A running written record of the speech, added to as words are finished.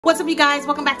What's up, you guys?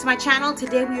 Welcome back to my channel.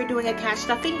 Today we are doing a cash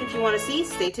stuffing. If you want to see,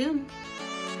 stay tuned.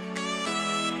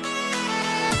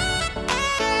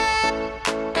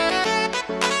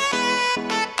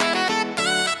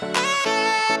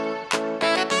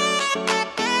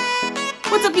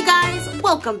 What's up, you guys?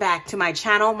 Welcome back to my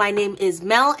channel. My name is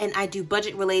Mel and I do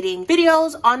budget relating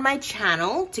videos on my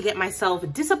channel to get myself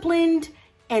disciplined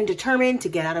and determined to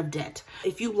get out of debt.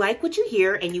 If you like what you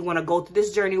hear and you want to go through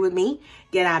this journey with me,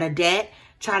 get out of debt,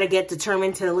 try to get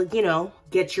determined to,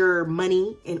 get your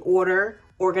money in order,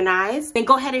 organized, then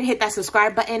go ahead and hit that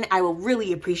subscribe button. I will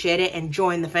really appreciate it and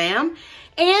join the fam.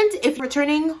 And if you're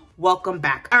returning, welcome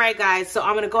back. All right, guys, so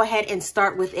I'm gonna go ahead and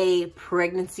start with a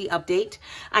pregnancy update.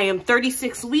 I am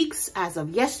 36 weeks as of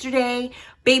yesterday.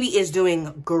 Baby is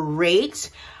doing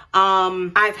great.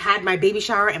 I've had my baby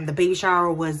shower and the baby shower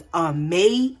was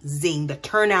amazing. The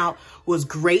turnout was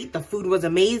great. The food was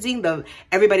amazing.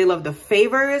 Everybody loved the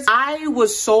favors. I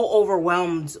was so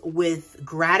overwhelmed with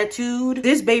gratitude.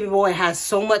 This baby boy has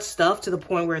so much stuff to the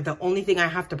point where the only thing I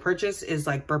have to purchase is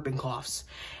like burping coughs.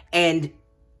 And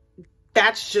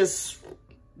that's just,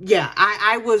 yeah,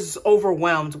 I was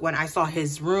overwhelmed when I saw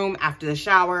his room after the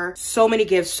shower. So many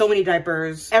gifts, so many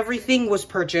diapers. Everything was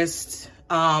purchased.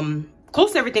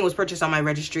 Close to everything was purchased on my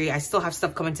registry. I still have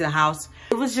stuff coming to the house.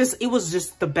 It was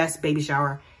just the best baby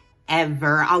shower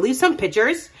ever. I'll leave some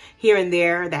pictures here and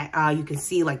there that you can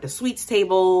see, like the sweets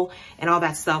table and all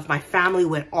that stuff. My family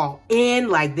went all in,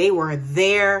 like they were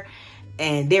there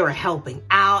and they were helping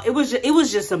out. It was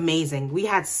just amazing. We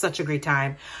had such a great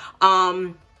time.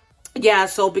 Yeah,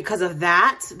 so because of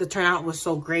that, the turnout was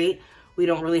so great. We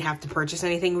don't really have to purchase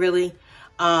anything really.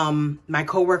 My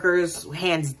coworkers,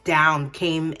 hands down,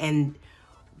 came and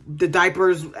the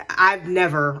diapers, even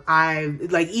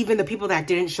the people that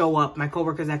didn't show up, my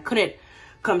coworkers that couldn't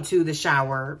come to the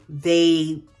shower,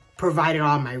 they provided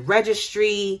on my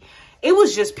registry. It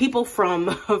was just people from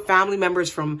family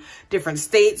members from different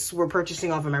states were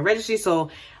purchasing off of my registry. So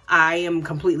I am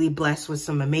completely blessed with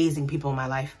some amazing people in my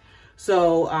life.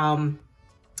 So,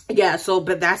 yeah,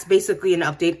 but that's basically an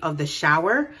update of the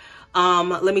shower.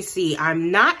 Let me see. I'm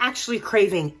not actually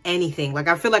craving anything. Like,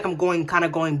 I feel like I'm kind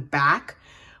of going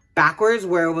backwards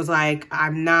where it was like,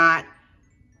 I'm not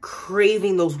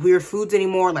craving those weird foods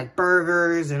anymore, like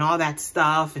burgers and all that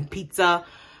stuff and pizza.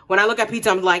 When I look at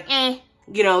pizza, I'm like,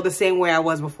 the same way I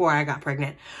was before I got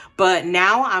pregnant. But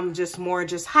now I'm just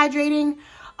hydrating.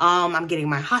 I'm getting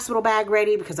my hospital bag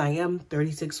ready because I am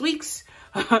 36 weeks.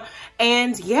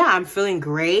 And yeah, I'm feeling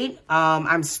great.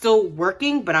 I'm still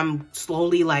working, but I'm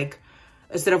slowly, like,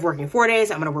 instead of working 4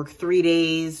 days, I'm going to work 3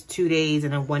 days, 2 days,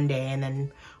 and then 1 day, and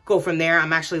then go from there.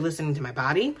 I'm actually listening to my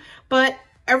body, but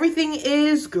everything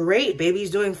is great.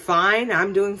 Baby's doing fine.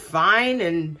 I'm doing fine.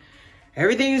 And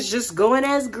everything is just going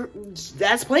as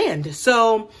planned.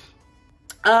 So,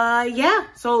 yeah,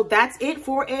 so that's it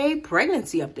for a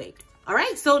pregnancy update. All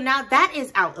right, so now that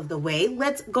is out of the way,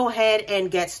 let's go ahead and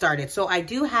get started. So I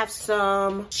do have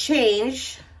some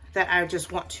change that I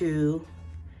just want to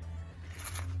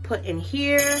put in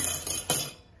here.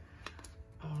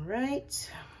 All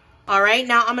right. All right,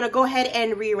 now I'm gonna go ahead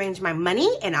and rearrange my money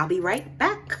and I'll be right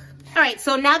back. All right,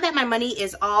 so now that my money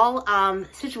is all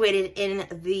situated in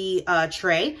the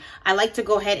tray, I like to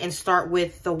go ahead and start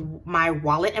with my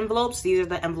wallet envelopes. These are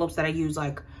the envelopes that I use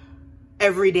like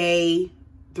every day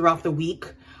throughout the week.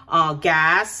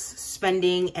 Gas,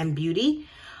 spending, and beauty.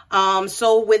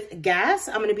 So with gas,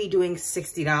 I'm gonna be doing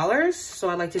 $60. So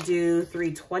I like to do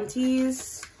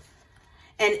 320s.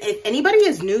 And if anybody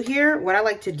is new here, what I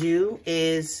like to do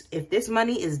is, if this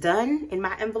money is done in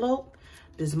my envelope,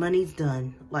 this money's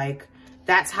done. Like,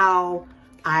 that's how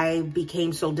I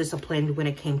became so disciplined when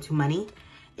it came to money,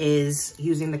 is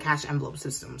using the cash envelope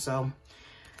system. So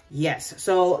yes,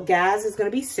 so gas is gonna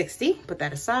be 60, put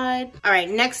that aside. All right,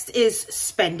 next is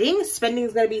spending. Spending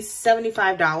is gonna be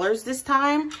 $75 this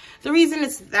time. The reason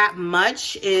it's that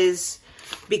much is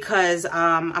because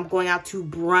I'm going out to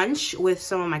brunch with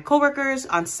some of my coworkers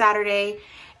on Saturday,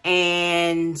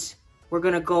 and we're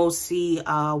gonna go see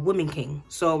Women King.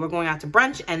 So we're going out to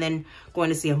brunch and then going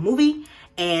to see a movie,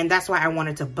 and that's why I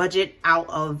wanted to budget out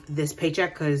of this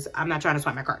paycheck, because I'm not trying to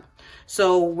swipe my card.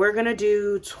 So we're gonna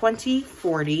do 20,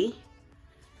 40,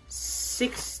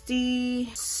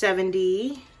 60,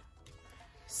 70,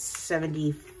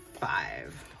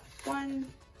 75. 1,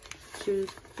 2,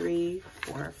 3,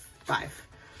 4, 5.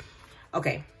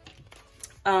 Okay.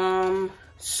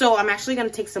 So I'm actually gonna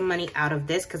take some money out of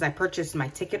this because I purchased my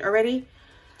ticket already.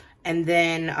 And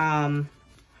then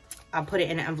I'll put it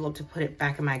in an envelope to put it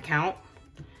back in my account.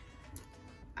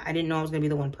 I didn't know I was gonna be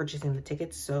the one purchasing the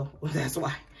tickets, so that's why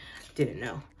I didn't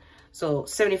know. So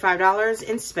 $75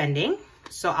 in spending.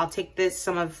 So I'll take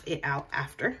some of it out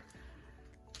after.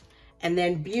 And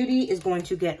then beauty is going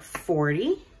to get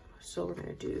 40. So we're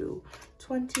gonna do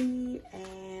 20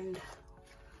 and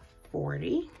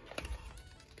 40.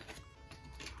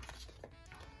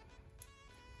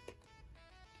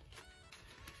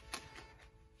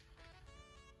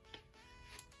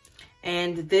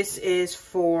 And this is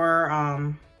for,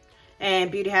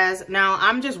 and beauty has, now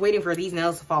I'm just waiting for these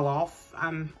nails to fall off.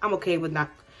 I'm okay with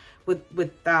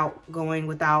without going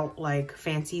without like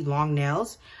fancy long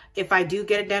nails. If I do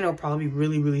get it done, it'll probably be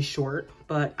really, really short,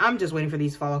 but I'm just waiting for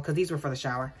these to fall off because these were for the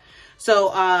shower. So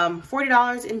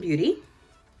 $40 in beauty.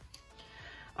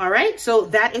 All right, so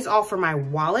that is all for my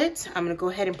wallet. I'm gonna go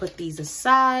ahead and put these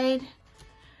aside.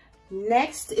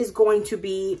 Next is going to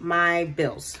be my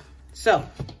bills. So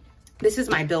this is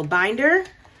my bill binder.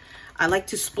 I like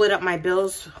to split up my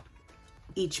bills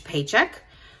each paycheck.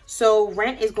 So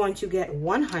rent is going to get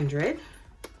 100.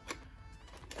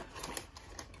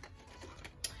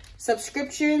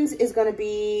 Subscriptions is going to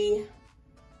be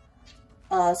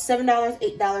 $7, $8,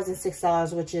 and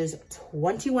 $6, which is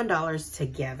 $21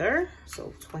 together.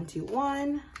 So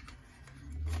 21.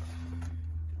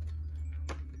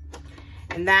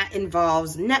 And that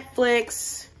involves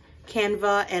Netflix,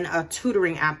 Canva, and a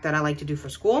tutoring app that I like to do for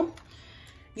school.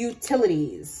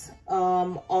 Utilities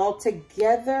all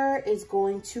together is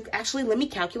going to, actually let me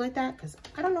calculate that because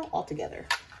I don't know altogether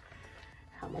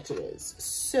how much it is.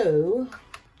 So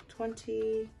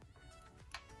 20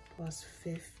 plus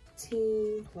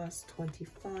 15 plus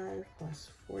 25 plus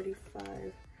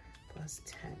 45 plus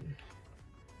 10,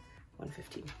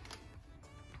 115.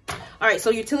 All right, so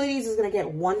utilities is gonna get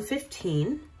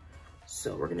 115.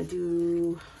 So we're gonna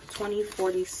do 20,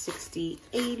 40, 60,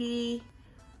 80,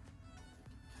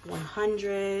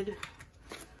 100,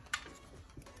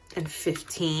 and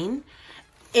 15.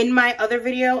 In my other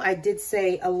video, I did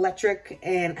say electric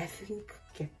and I think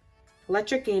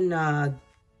electric and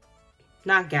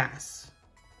not gas.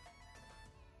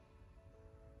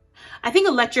 I think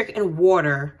electric and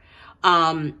water,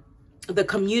 the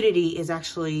community is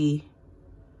actually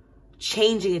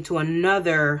changing it to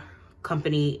another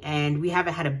company and we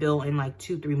haven't had a bill in like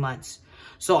 2-3 months.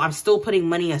 So I'm still putting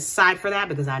money aside for that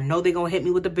because I know they're gonna hit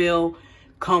me with the bill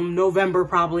come November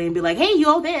probably and be like, hey, you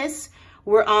owe this.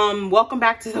 We're welcome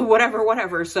back to the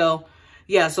whatever. So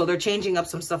yeah, so they're changing up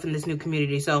some stuff in this new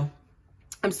community. So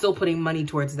I'm still putting money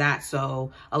towards that.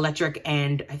 So electric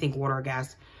and I think water or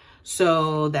gas.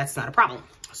 So that's not a problem.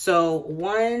 So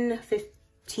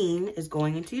 115 is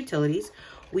going into utilities.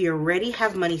 We already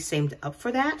have money saved up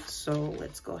for that. So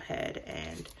let's go ahead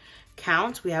and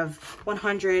count. We have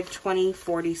 100, 20,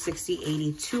 40, 60,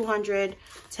 80, 200,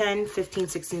 10, 15,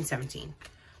 16, 17.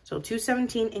 So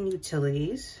 217 in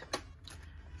utilities.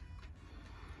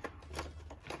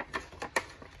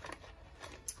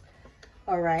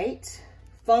 All right.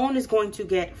 Phone is going to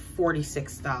get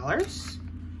 $46.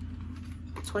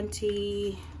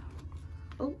 20.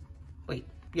 Oh, wait.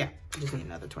 Yeah, I just need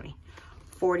another 20.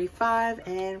 45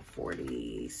 and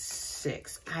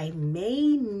 46. I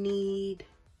may need,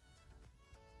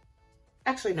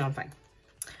 actually, no, I'm fine.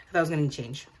 I thought I was gonna need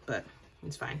change, but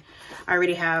it's fine. I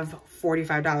already have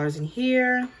 $45 in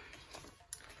here.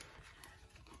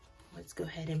 Let's go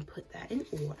ahead and put that in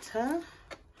order.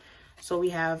 So we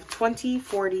have 20,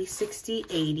 40, 60,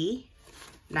 80,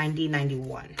 90,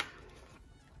 91.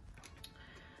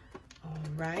 All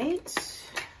right.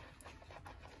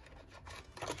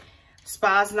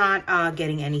 Spa's not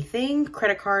getting anything.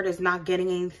 Credit card is not getting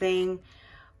anything.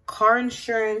 Car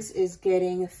insurance is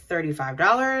getting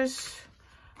 $35.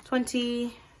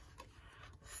 20,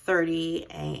 30,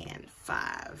 and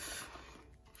 5.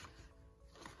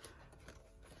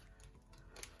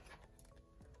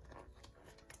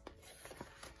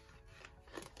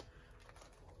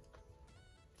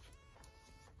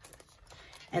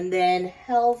 And then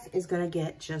health is gonna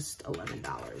get just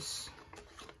 $11.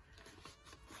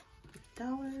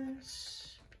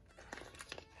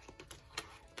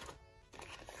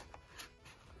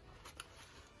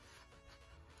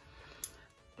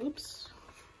 Oops.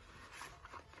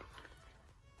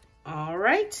 All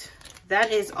right,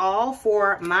 that is all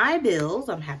for my bills.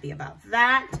 I'm happy about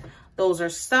that. Those are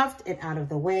stuffed and out of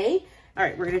the way. All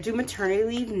right, we're gonna do maternity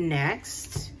leave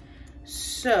next.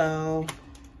 So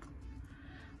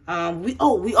we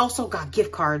also got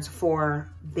gift cards for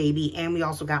baby and we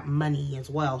also got money as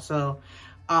well. So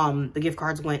the gift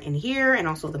cards went in here and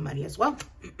also the money as well.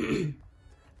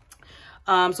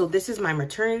 So this is my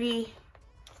maternity.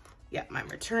 Yeah, my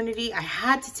maternity. I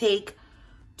had to take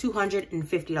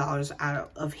 $250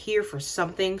 out of here for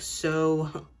something.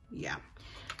 So yeah,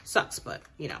 sucks, but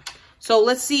you know. So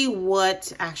let's see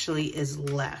what actually is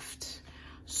left.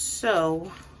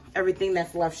 So everything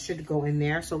that's left should go in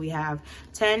there. So we have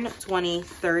 10, 20,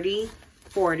 30,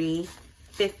 40,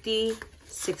 50,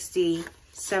 60,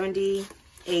 70,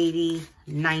 80,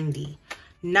 90.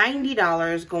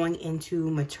 $90 going into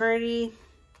maternity.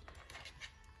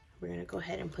 We're gonna go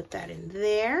ahead and put that in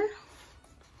there.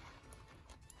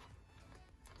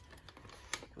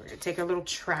 We're gonna take our little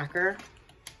tracker,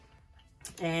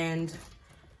 and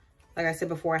like I said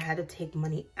before, I had to take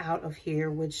money out of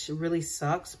here, which really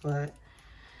sucks, but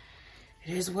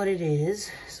it is what it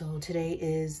is. So today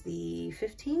is the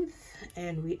 15th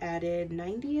and we added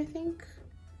 90, I think.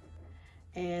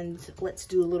 And let's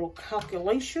do a little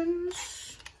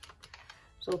calculations.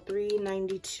 So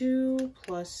 392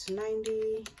 plus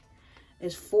 90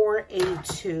 is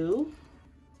 482.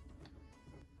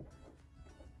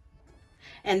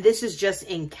 And this is just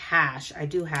in cash. I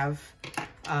do have,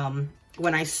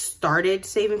 when I started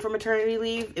saving for maternity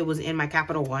leave, it was in my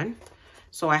Capital One.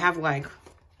 So I have like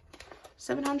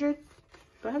 700,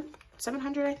 do I have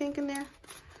 700, I think, in there?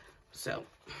 So,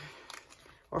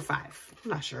 or 5, I'm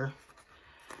not sure.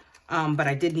 But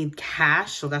I did need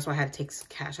cash, so that's why I had to take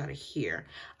cash out of here.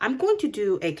 I'm going to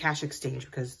do a cash exchange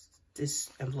because this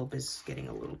envelope is getting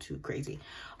a little too crazy.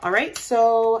 All right,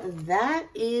 so that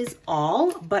is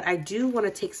all, but I do want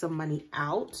to take some money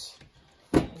out.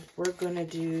 We're gonna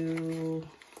do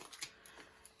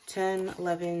 10,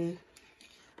 11,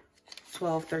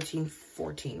 12, 13,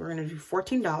 14. We're gonna do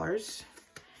 $14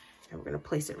 and we're gonna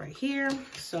place it right here.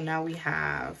 So now we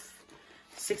have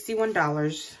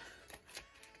 $61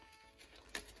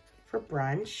 for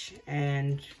brunch,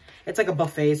 and it's like a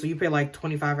buffet, so you pay like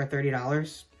 $25 or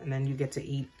 $30 and then you get to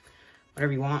eat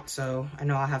whatever you want. So I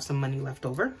know I'll have some money left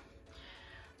over.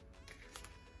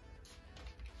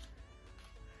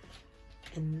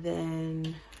 And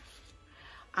then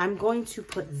I'm going to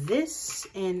put this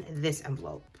in this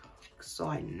envelope so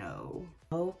I know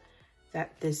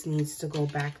that this needs to go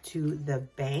back to the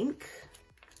bank.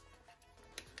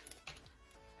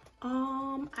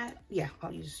 Yeah,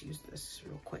 I'll just use this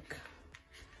real quick.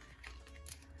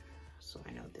 So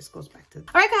I know this goes back to. All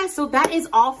right, guys, so that is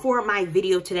all for my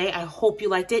video today. I hope you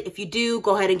liked it. If you do,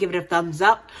 go ahead and give it a thumbs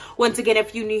up. Once again,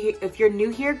 if you're new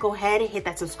here, go ahead and hit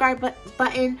that subscribe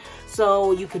button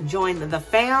so you can join the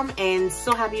fam. And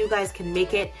so happy you guys can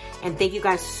make it. And thank you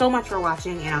guys so much for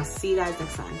watching, and I'll see you guys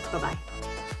next time. Bye-bye.